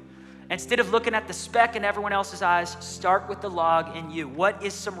with you. Instead of looking at the speck in everyone else's eyes, start with the log in you. What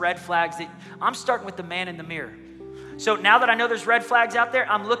is some red flags that I'm starting with the man in the mirror? So now that I know there's red flags out there,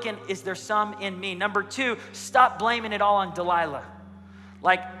 I'm looking, is there some in me? Number 2, stop blaming it all on Delilah.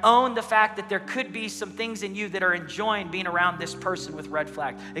 Own the fact that there could be some things in you that are enjoying being around this person with red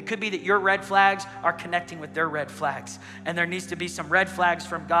flags. It could be that your red flags are connecting with their red flags. And there needs to be some red flags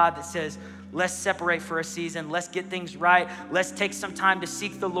from God that says, let's separate for a season. Let's get things right. Let's take some time to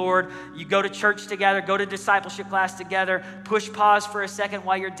seek the Lord. You go to church together, go to discipleship class together, push pause for a second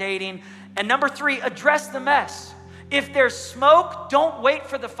while you're dating. And number 3, address the mess. If there's smoke, don't wait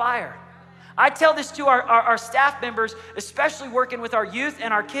for the fire. I tell this to our staff members, especially working with our youth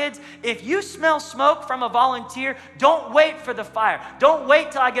and our kids. If you smell smoke from a volunteer, don't wait for the fire. Don't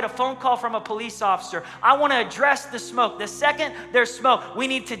wait till I get a phone call from a police officer. I want to address the smoke. The second there's smoke, we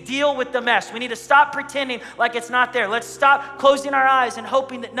need to deal with the mess. We need to stop pretending like it's not there. Let's stop closing our eyes and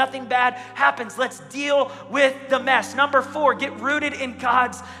hoping that nothing bad happens. Let's deal with the mess. Number 4, get rooted in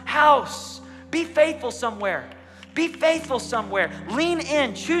God's house. Be faithful somewhere. Be faithful somewhere. Lean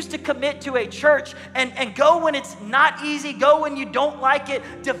in. Choose to commit to a church and go when it's not easy. Go when you don't like it.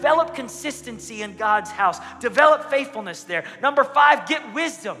 Develop consistency in God's house. Develop faithfulness there. Number 5, get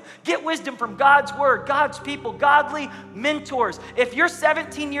wisdom. Get wisdom from God's word, God's people, godly mentors. If you're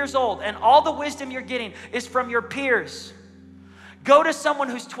 17 years old and all the wisdom you're getting is from your peers, go to someone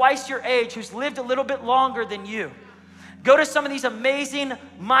who's twice your age, who's lived a little bit longer than you. Go to some of these amazing,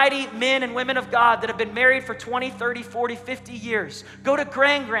 mighty men and women of God that have been married for 20, 30, 40, 50 years. Go to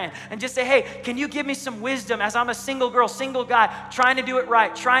Grand and just say, hey, can you give me some wisdom as I'm a single girl, single guy, trying to do it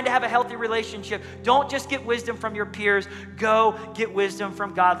right, trying to have a healthy relationship. Don't just get wisdom from your peers. Go get wisdom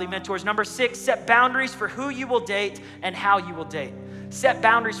from godly mentors. Number 6, set boundaries for who you will date and how you will date. Set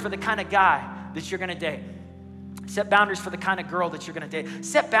boundaries for the kind of guy that you're going to date. Set boundaries for the kind of girl that you're gonna date.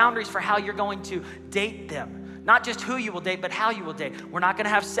 Set boundaries for how you're going to date them. Not just who you will date, but how you will date. We're not gonna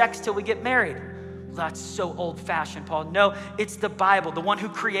have sex till we get married. Well, that's so old-fashioned, Paul. No, it's the Bible. The one who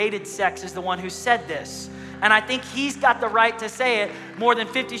created sex is the one who said this. And I think he's got the right to say it more than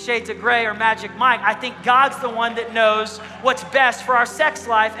 50 Shades of Grey or Magic Mike. I think God's the one that knows what's best for our sex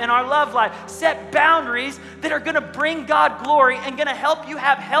life and our love life. Set boundaries that are gonna bring God glory and gonna help you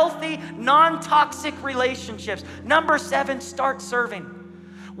have healthy, non-toxic relationships. Number 7, start serving.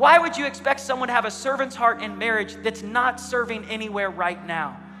 Why would you expect someone to have a servant's heart in marriage that's not serving anywhere right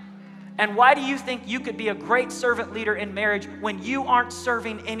now? And why do you think you could be a great servant leader in marriage when you aren't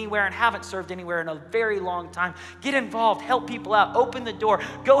serving anywhere and haven't served anywhere in a very long time? Get involved, help people out, open the door,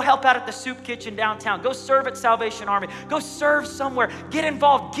 go help out at the soup kitchen downtown, go serve at Salvation Army, go serve somewhere, get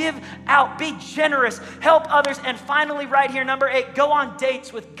involved, give out, be generous, help others. And finally, right here, number 8, go on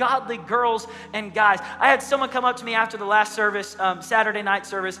dates with godly girls and guys. I had someone come up to me after the last service, Saturday night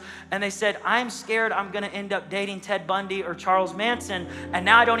service, and they said, I'm scared I'm gonna end up dating Ted Bundy or Charles Manson, and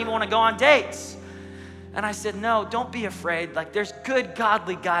now I don't even wanna go on dates. And I said, no, don't be afraid. Like, there's good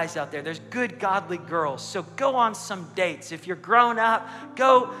godly guys out there. There's good godly girls. So go on some dates. If you're grown up,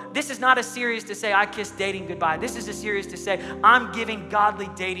 go. This is not a series to say I kiss dating goodbye. This is a series to say I'm giving godly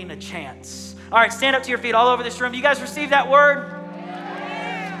dating a chance. All right, stand up to your feet all over this room. You guys receive that word?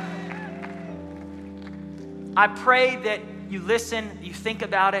 I pray that you listen, you think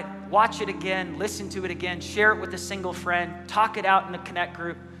about it, watch it again, listen to it again, share it with a single friend, talk it out in a connect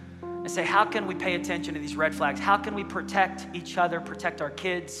group. And say, how can we pay attention to these red flags? How can we protect each other, protect our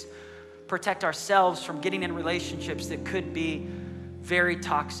kids, protect ourselves from getting in relationships that could be very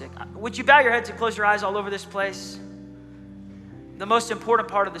toxic? Would you bow your heads and close your eyes all over this place? The most important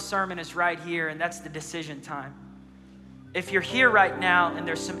part of the sermon is right here, and that's the decision time. If you're here right now and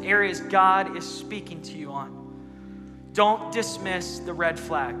there's some areas God is speaking to you on, don't dismiss the red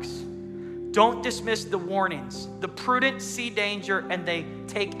flags. Don't dismiss the warnings. The prudent see danger and they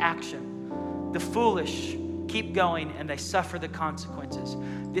take action. The foolish keep going and they suffer the consequences.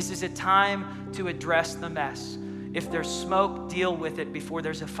 This is a time to address the mess. If there's smoke, deal with it before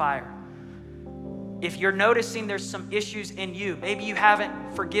there's a fire. If you're noticing there's some issues in you, maybe you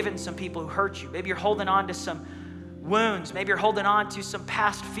haven't forgiven some people who hurt you. Maybe you're holding on to some wounds. Maybe you're holding on to some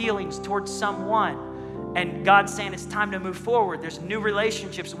past feelings towards someone. And God's saying it's time to move forward. There's new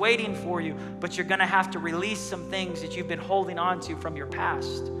relationships waiting for you, but you're gonna have to release some things that you've been holding on to from your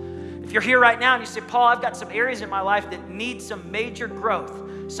past. If you're here right now and you say, Paul, I've got some areas in my life that need some major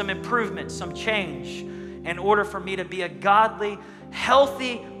growth, some improvement, some change, in order for me to be a godly,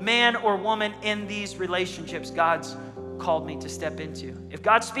 healthy man or woman in these relationships God's called me to step into. If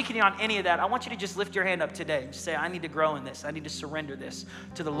God's speaking to you on any of that, I want you to just lift your hand up today and just say, I need to grow in this. I need to surrender this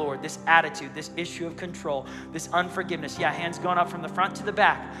to the Lord, this attitude, this issue of control, this unforgiveness. Yeah, hands going up from the front to the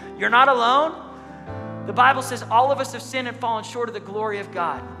back. You're not alone. The Bible says all of us have sinned and fallen short of the glory of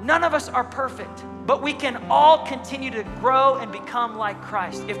God. None of us are perfect, but we can all continue to grow and become like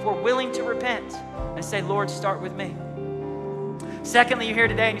Christ if we're willing to repent and say, Lord, start with me. Secondly, you're here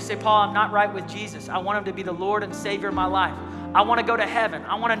today and you say, Paul, I'm not right with Jesus. I want him to be the Lord and Savior of my life. I want to go to heaven.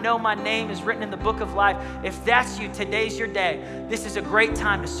 I want to know my name is written in the book of life. If that's you, today's your day. This is a great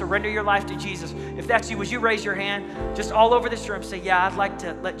time to surrender your life to Jesus. If that's you, would you raise your hand just all over this room? Say, yeah, I'd like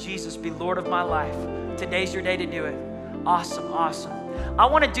to let Jesus be Lord of my life. Today's your day to do it. Awesome, awesome. I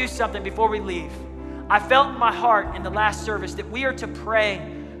want to do something before we leave. I felt in my heart in the last service that we are to pray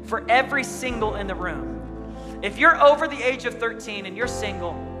for every single in the room. If you're over the age of 13 and you're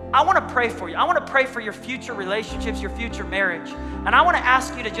single, I want to pray for you. I want to pray for your future relationships, your future marriage. And I want to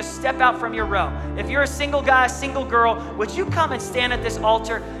ask you to just step out from your row. If you're a single guy, single girl, would you come and stand at this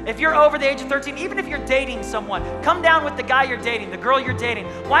altar? If you're over the age of 13, even if you're dating someone, come down with the guy you're dating, the girl you're dating.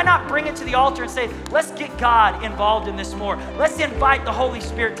 Why not bring it to the altar and say, let's get God involved in this more. Let's invite the Holy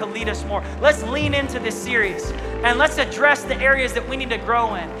Spirit to lead us more. Let's lean into this series and let's address the areas that we need to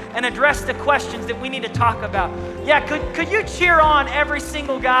grow in and address the questions that we need to talk about. Yeah, could you cheer on every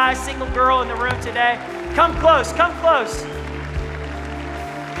single guy, single girl in the room today? Come close, come close.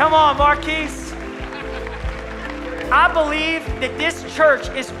 Come on, Marquise. I believe that this church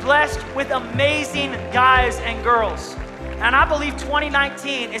is blessed with amazing guys and girls. And I believe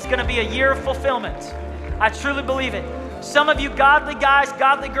 2019 is gonna be a year of fulfillment. I truly believe it. Some of you godly guys,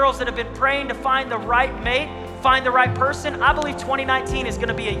 godly girls that have been praying to find the right mate, find the right person, I believe 2019 is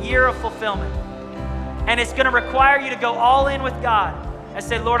gonna be a year of fulfillment. And it's gonna require you to go all in with God and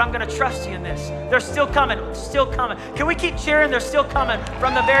say, Lord, I'm gonna trust you in this. They're still coming, still coming. Can we keep cheering? They're still coming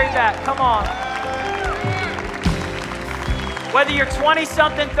from the very back. Come on. Whether you're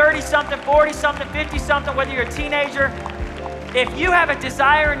 20-something, 30-something, 40-something, 50-something, whether you're a teenager, if you have a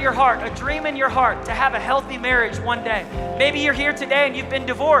desire in your heart, a dream in your heart to have a healthy marriage one day, maybe you're here today and you've been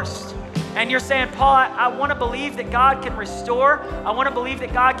divorced and you're saying, Paul, I want to believe that God can restore. I want to believe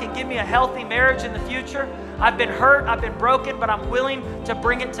that God can give me a healthy marriage in the future. I've been hurt, I've been broken, but I'm willing to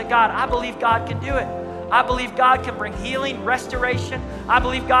bring it to God. I believe God can do it. I believe God can bring healing, restoration. I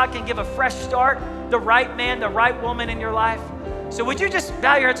believe God can give a fresh start, the right man, the right woman in your life. So would you just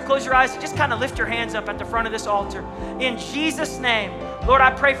bow your heads, close your eyes, and just kind of lift your hands up at the front of this altar. In Jesus' name, Lord, I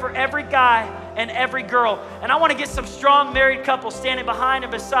pray for every guy and every girl. And I want to get some strong married couples standing behind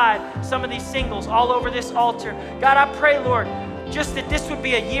and beside some of these singles all over this altar. God, I pray, Lord, just that this would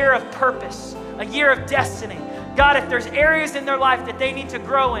be a year of purpose, a year of destiny. God, if there's areas in their life that they need to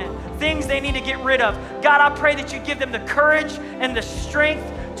grow in, things they need to get rid of, God, I pray that you give them the courage and the strength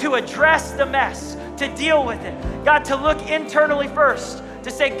to address the mess, to deal with it. God, to look internally first,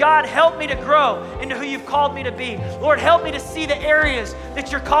 to say, God, help me to grow into who you've called me to be. Lord, help me to see the areas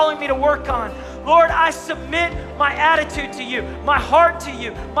that you're calling me to work on. Lord, I submit my attitude to you, my heart to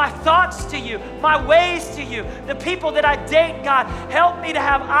you, my thoughts to you, my ways to you. The people that I date, God, help me to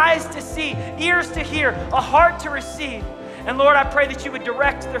have eyes to see, ears to hear, a heart to receive. And Lord, I pray that you would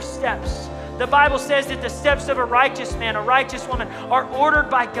direct their steps. The Bible says that the steps of a righteous man, a righteous woman are ordered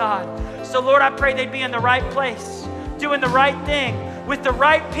by God. So Lord, I pray they'd be in the right place, doing the right thing, with the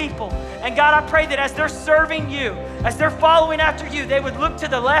right people. And God, I pray that as they're serving you, as they're following after you, they would look to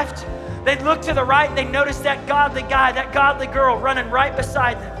the left, they'd look to the right, and they'd notice that godly guy, that godly girl running right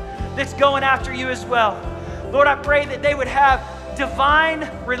beside them that's going after you as well. Lord, I pray that they would have divine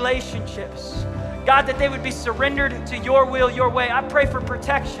relationships. God, that they would be surrendered to your will, your way. I pray for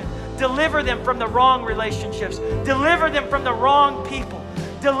protection. Deliver them from the wrong relationships. Deliver them from the wrong people.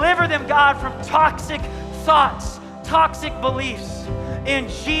 Deliver them, God, from toxic thoughts, toxic beliefs. In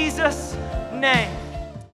Jesus' name.